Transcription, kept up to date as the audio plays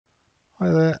Hi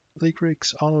there, Lee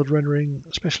Griggs, Arnold Rendering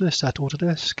Specialist at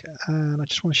Autodesk, and I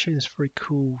just want to show you this very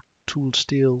cool tooled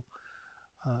steel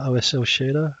OSL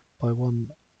shader by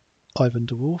one Ivan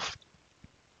DeWolf.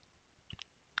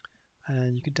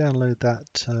 And you can download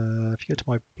that if you go to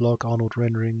my blog, Arnold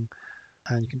Rendering,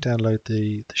 and you can download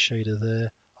the shader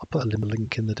there. I'll put a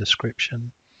link in the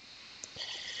description.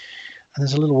 And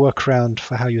there's a little workaround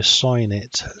for how you assign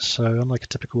it. So unlike a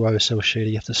typical OSL shader,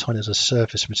 you have to assign it as a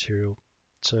surface material.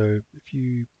 So if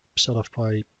you start off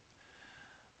by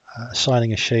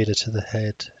assigning a shader to the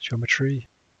head geometry,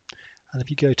 and if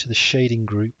you go to the shading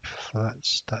group for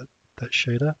that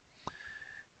shader,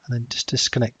 and then just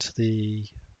disconnect the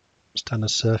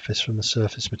standard surface from the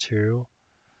surface material,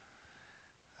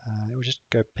 it will just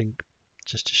go pink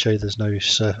just to show there's no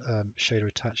shader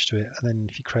attached to it. And then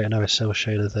if you create an OSL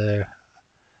shader there,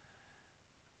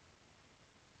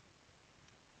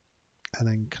 and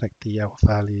then connect the out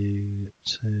value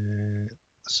to the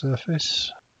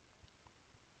surface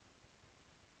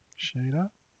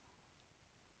shader,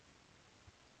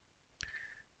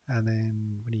 and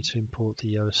then we need to import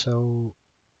the OSL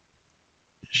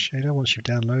shader once you've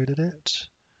downloaded it.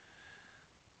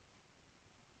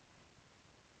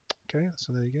 Okay,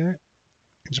 so there you go.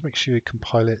 Just make sure you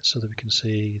compile it so that we can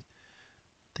see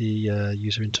the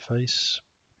user interface.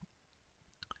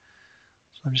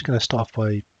 So I'm just going to start off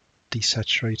by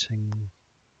desaturating.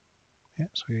 Yeah,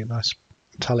 so we get a nice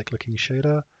metallic looking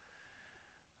shader.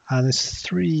 And there's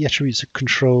three attributes that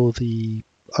control the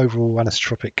overall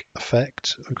anisotropic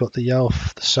effect. We've got the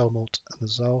YALF, the CellMult, and the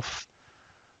XALF.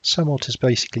 CellMult is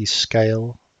basically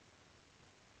scale.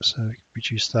 So we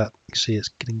reduce that, you can see it's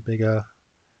getting bigger.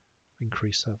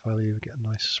 Increase that value, we get a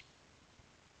nice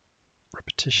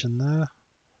repetition there.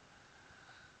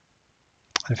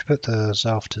 And if you put the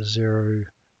XALF to 0, it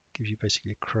gives you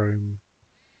basically a chrome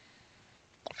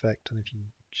effect, and if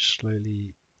you just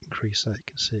slowly increase that, you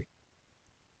can see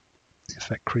the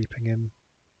effect creeping in.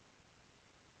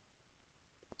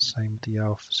 Same with the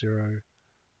YALF 0,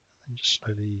 and just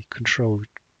slowly control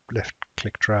left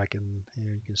click drag, and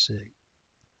here you can see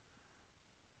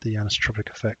the anisotropic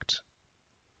effect.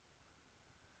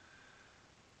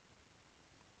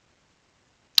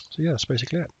 So yeah, that's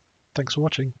basically it. Thanks for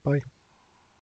watching. Bye.